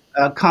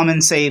 Come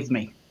and Save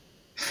Me.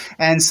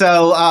 And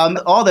so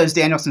all those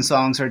Danielson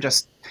songs are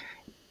just,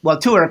 well,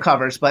 two are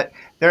covers, but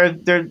they're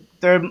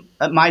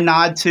my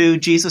nod to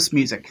Jesus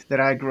music that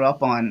I grew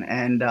up on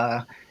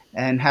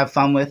and have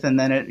fun with, and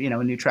then a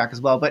new track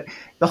as well. But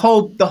the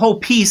whole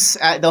piece,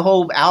 the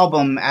whole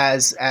album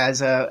as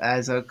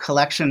a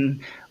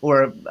collection,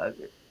 or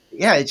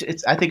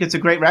it's I think it's a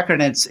great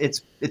record, and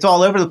it's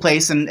all over the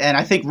place. And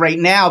I think right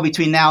now,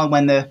 between now and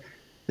when the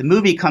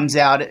movie comes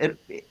out,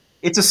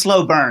 it's a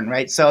slow burn,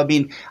 right? So I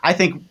mean, I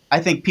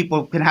think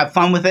people can have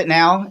fun with it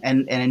now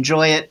and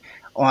enjoy it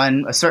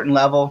on a certain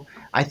level.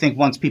 I think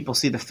once people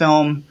see the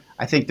film,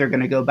 I think they're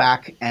going to go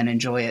back and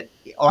enjoy it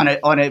on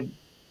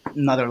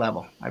another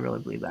level. I really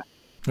believe that.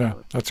 Yeah,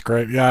 that's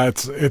great. Yeah,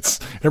 it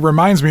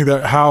reminds me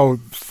that how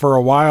for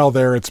a while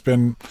there it's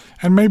been,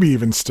 and maybe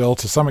even still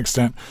to some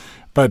extent,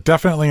 but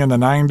definitely in the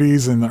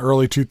 90s and the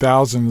early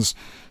 2000s,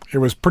 it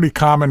was pretty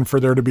common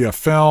for there to be a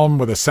film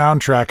with a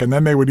soundtrack, and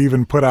then they would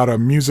even put out a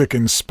music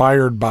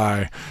inspired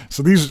by.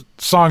 So these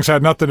songs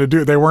had nothing to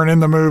do, they weren't in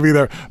the movie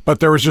there,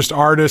 but there was just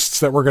artists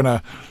that were going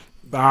to,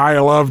 I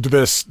loved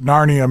this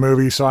Narnia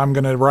movie, so I'm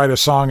going to write a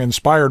song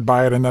inspired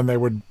by it, and then they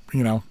would,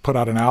 put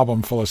out an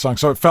album full of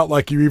songs. So it felt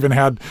like you even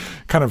had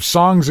kind of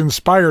songs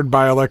inspired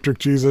by Electric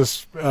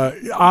Jesus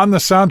on the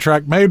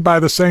soundtrack, made by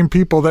the same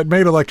people that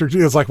made Electric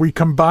Jesus. It's like we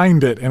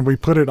combined it and we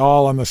put it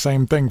all on the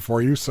same thing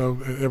for you. So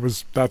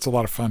that's a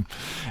lot of fun.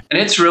 And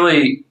it's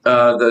really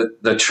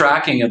the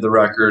tracking of the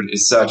record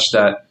is such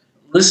that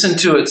listen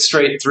to it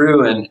straight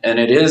through, and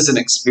it is an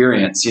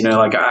experience.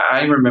 Like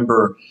I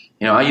remember,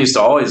 I used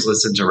to always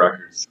listen to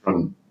records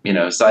from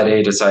side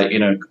A to side,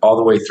 all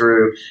the way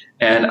through.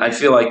 And I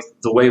feel like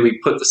the way we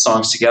put the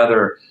songs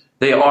together,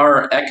 they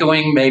are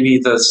echoing maybe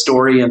the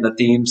story and the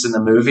themes in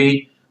the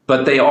movie,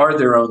 but they are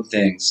their own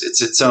things.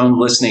 It's its own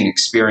listening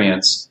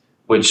experience,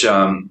 which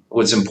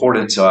was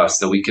important to us,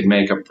 that we could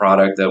make a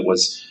product that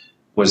was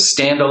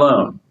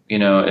standalone.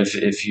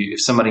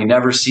 If somebody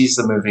never sees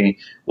the movie,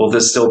 will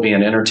this still be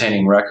an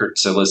entertaining record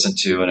to listen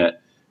to? And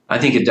I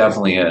think it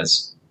definitely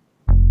is.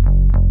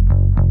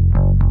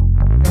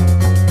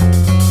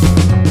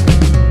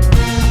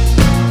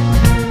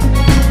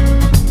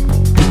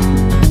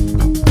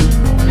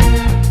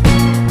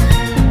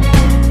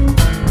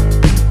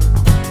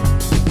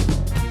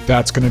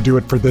 That's going to do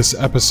it for this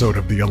episode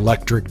of the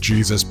Electric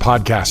Jesus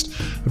podcast.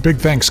 A big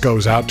thanks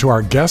goes out to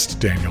our guest,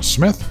 Daniel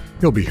Smith.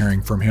 You'll be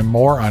hearing from him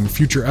more on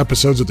future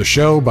episodes of the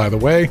show, by the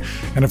way.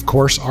 And of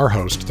course, our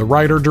host, the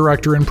writer,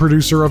 director, and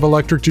producer of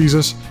Electric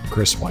Jesus,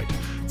 Chris White.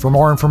 For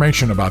more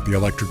information about the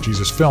Electric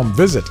Jesus film,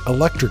 visit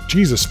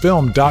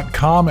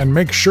electricjesusfilm.com and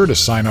make sure to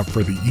sign up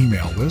for the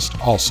email list,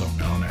 also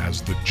known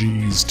as the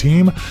G's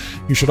Team.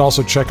 You should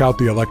also check out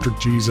the Electric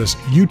Jesus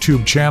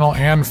YouTube channel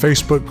and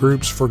Facebook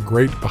groups for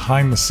great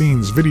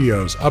behind-the-scenes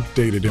videos,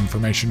 updated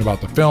information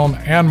about the film,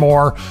 and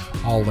more.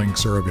 All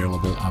links are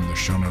available on the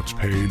show notes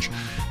page.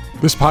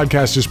 This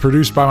podcast is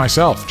produced by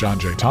myself, John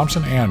J.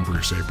 Thompson, and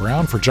Bruce A.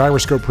 Brown for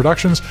Gyroscope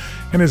Productions,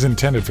 and is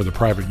intended for the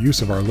private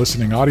use of our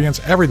listening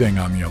audience. Everything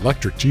on the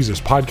Electric Jesus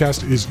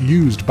podcast is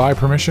used by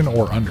permission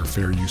or under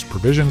fair use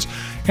provisions,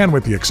 and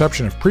with the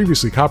exception of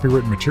previously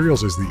copywritten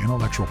materials, is the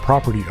intellectual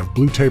property of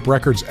Blue Tape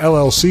Records,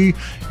 LLC,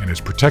 and is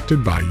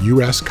protected by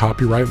U.S.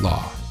 copyright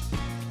law.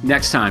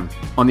 Next time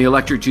on the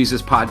Electric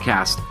Jesus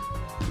podcast,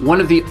 one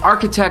of the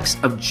architects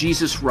of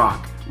Jesus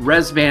rock,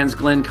 Res Van's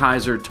Glenn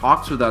Kaiser,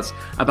 talks with us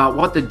about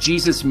what the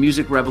Jesus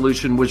music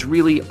revolution was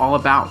really all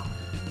about.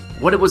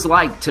 What it was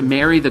like to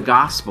marry the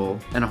gospel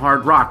and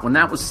hard rock when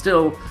that was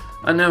still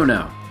a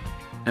no-no.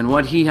 And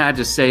what he had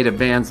to say to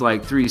bands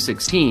like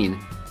 316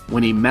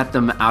 when he met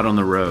them out on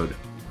the road.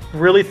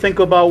 Really think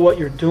about what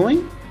you're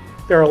doing.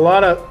 There are a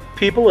lot of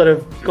people that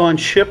have gone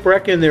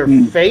shipwreck in their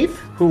faith,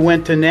 who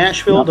went to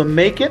Nashville to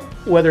make it,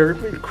 whether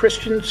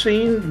Christian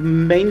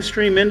scene,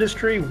 mainstream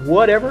industry,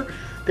 whatever.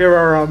 There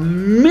are a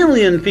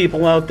million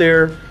people out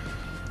there.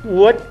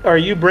 What are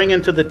you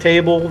bringing to the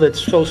table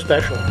that's so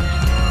special?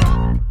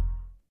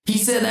 He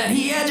said that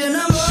he had your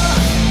number.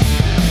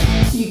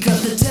 You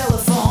cut the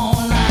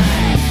telephone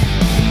line.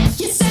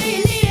 You say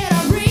you needed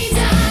a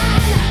reason.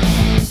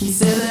 He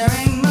said there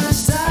ain't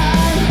much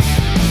time.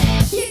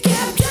 You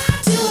kept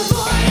trying to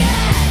avoid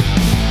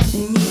it,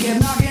 and you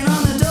kept knocking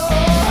on the door.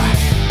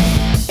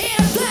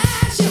 In a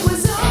flash, it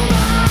was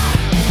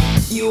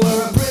over. You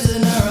were a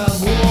prisoner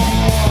of war.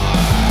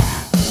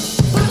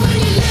 But when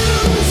you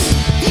lose,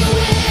 you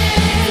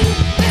win.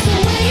 That's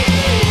the way it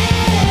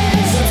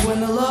is. That's when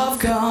the love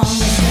comes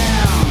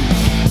down.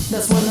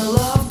 That's when the